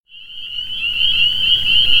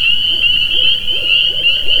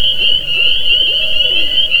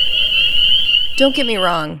Don't get me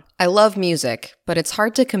wrong, I love music, but it's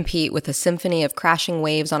hard to compete with a symphony of crashing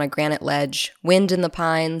waves on a granite ledge, wind in the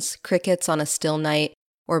pines, crickets on a still night,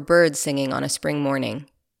 or birds singing on a spring morning.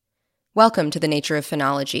 Welcome to the Nature of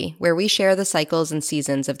Phenology, where we share the cycles and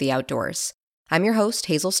seasons of the outdoors. I'm your host,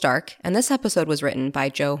 Hazel Stark, and this episode was written by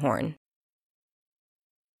Joe Horn.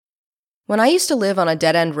 When I used to live on a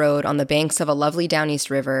dead-end road on the banks of a lovely down east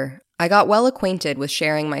river, I got well acquainted with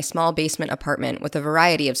sharing my small basement apartment with a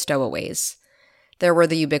variety of stowaways. There were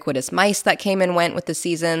the ubiquitous mice that came and went with the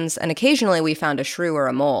seasons, and occasionally we found a shrew or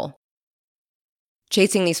a mole.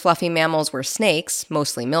 Chasing these fluffy mammals were snakes,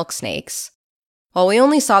 mostly milk snakes. While we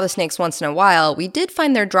only saw the snakes once in a while, we did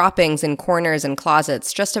find their droppings in corners and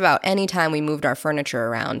closets just about any time we moved our furniture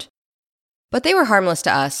around. But they were harmless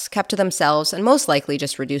to us, kept to themselves, and most likely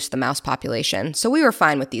just reduced the mouse population, so we were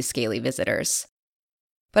fine with these scaly visitors.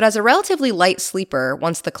 But as a relatively light sleeper,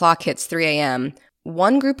 once the clock hits 3 a.m.,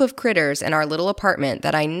 one group of critters in our little apartment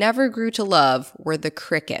that I never grew to love were the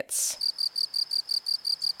crickets.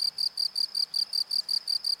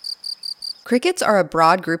 Crickets are a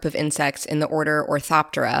broad group of insects in the order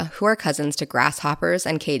Orthoptera, who are cousins to grasshoppers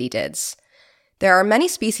and katydids. There are many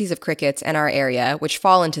species of crickets in our area, which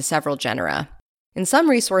fall into several genera. In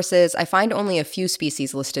some resources, I find only a few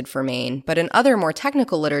species listed for Maine, but in other more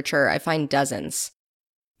technical literature, I find dozens.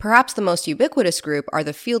 Perhaps the most ubiquitous group are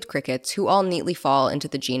the field crickets, who all neatly fall into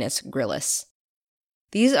the genus Gryllus.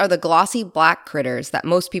 These are the glossy black critters that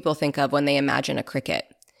most people think of when they imagine a cricket.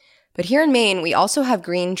 But here in Maine, we also have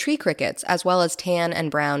green tree crickets, as well as tan and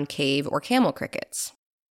brown cave or camel crickets.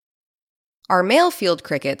 Our male field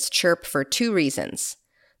crickets chirp for two reasons.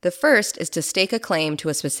 The first is to stake a claim to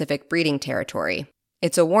a specific breeding territory.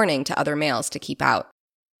 It's a warning to other males to keep out.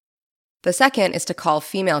 The second is to call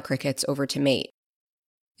female crickets over to mate.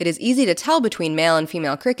 It is easy to tell between male and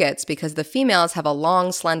female crickets because the females have a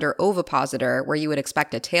long, slender ovipositor where you would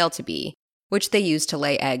expect a tail to be, which they use to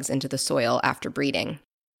lay eggs into the soil after breeding.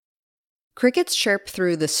 Crickets chirp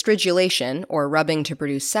through the stridulation, or rubbing to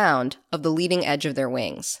produce sound, of the leading edge of their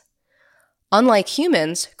wings. Unlike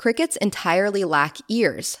humans, crickets entirely lack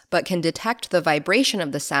ears, but can detect the vibration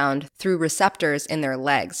of the sound through receptors in their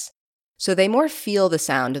legs, so they more feel the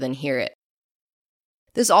sound than hear it.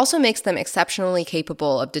 This also makes them exceptionally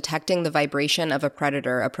capable of detecting the vibration of a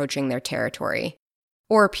predator approaching their territory,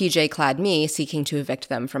 or PJ-clad me seeking to evict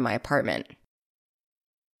them from my apartment.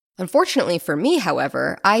 Unfortunately for me,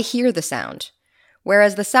 however, I hear the sound.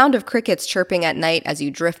 Whereas the sound of crickets chirping at night as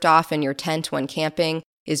you drift off in your tent when camping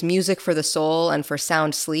is music for the soul and for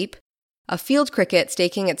sound sleep, a field cricket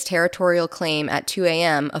staking its territorial claim at 2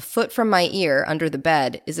 a.m. a foot from my ear under the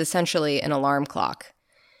bed is essentially an alarm clock.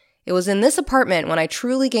 It was in this apartment when I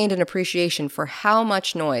truly gained an appreciation for how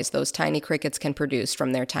much noise those tiny crickets can produce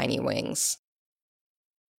from their tiny wings.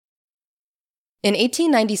 In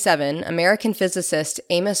 1897, American physicist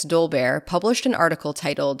Amos Dolbear published an article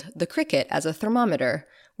titled "The Cricket as a Thermometer,"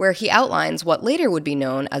 where he outlines what later would be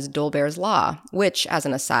known as Dolbear's Law, which, as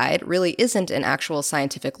an aside, really isn't an actual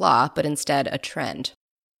scientific law, but instead a trend.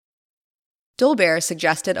 Dolbear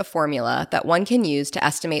suggested a formula that one can use to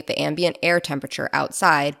estimate the ambient air temperature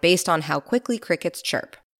outside based on how quickly crickets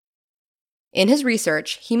chirp. In his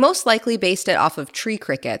research, he most likely based it off of tree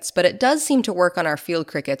crickets, but it does seem to work on our field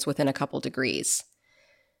crickets within a couple degrees.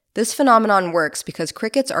 This phenomenon works because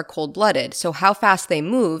crickets are cold-blooded, so how fast they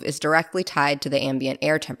move is directly tied to the ambient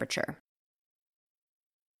air temperature.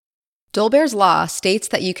 Dolbear's law states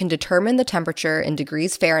that you can determine the temperature in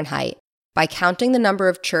degrees Fahrenheit by counting the number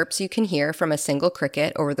of chirps you can hear from a single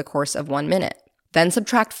cricket over the course of 1 minute. Then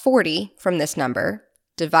subtract 40 from this number,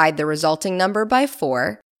 divide the resulting number by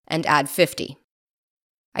 4, and add 50.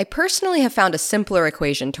 I personally have found a simpler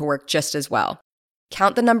equation to work just as well.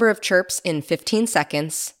 Count the number of chirps in 15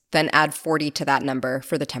 seconds, then add 40 to that number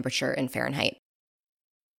for the temperature in Fahrenheit.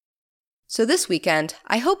 So this weekend,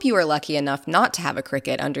 I hope you are lucky enough not to have a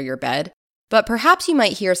cricket under your bed, but perhaps you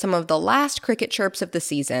might hear some of the last cricket chirps of the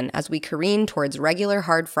season as we careen towards regular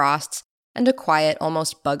hard frosts and a quiet,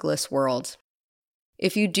 almost bugless world.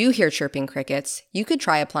 If you do hear chirping crickets, you could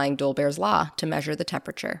try applying Dolbear's Law to measure the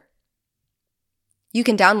temperature. You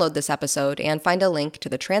can download this episode and find a link to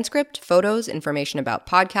the transcript, photos, information about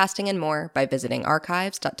podcasting, and more by visiting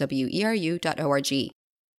archives.weru.org.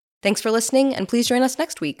 Thanks for listening, and please join us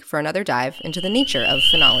next week for another dive into the nature of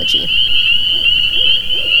phenology.